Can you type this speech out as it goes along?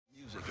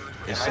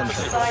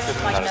Essential.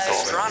 なると、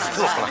い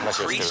つもその話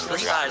をしてるんで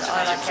すが、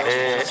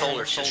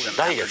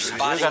来月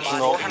10月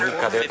の6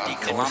日で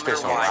M ステー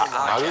ションは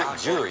丸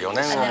14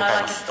年を迎え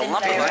ます。14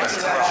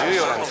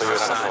年という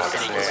長さはで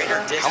すね、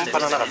半端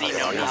な長さ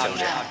ではありません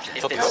で、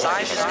ちょっと驚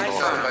いたと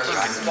ころなんで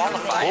すが、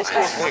高校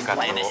生活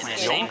を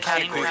4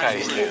回繰り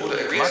返して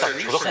まだ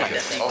届かないんで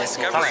す。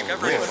さらに2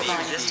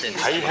年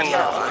大変な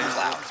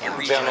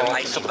長さ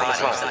で、ちょっと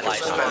昔話を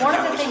し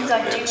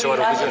て、昭和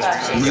60年の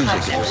10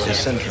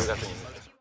月に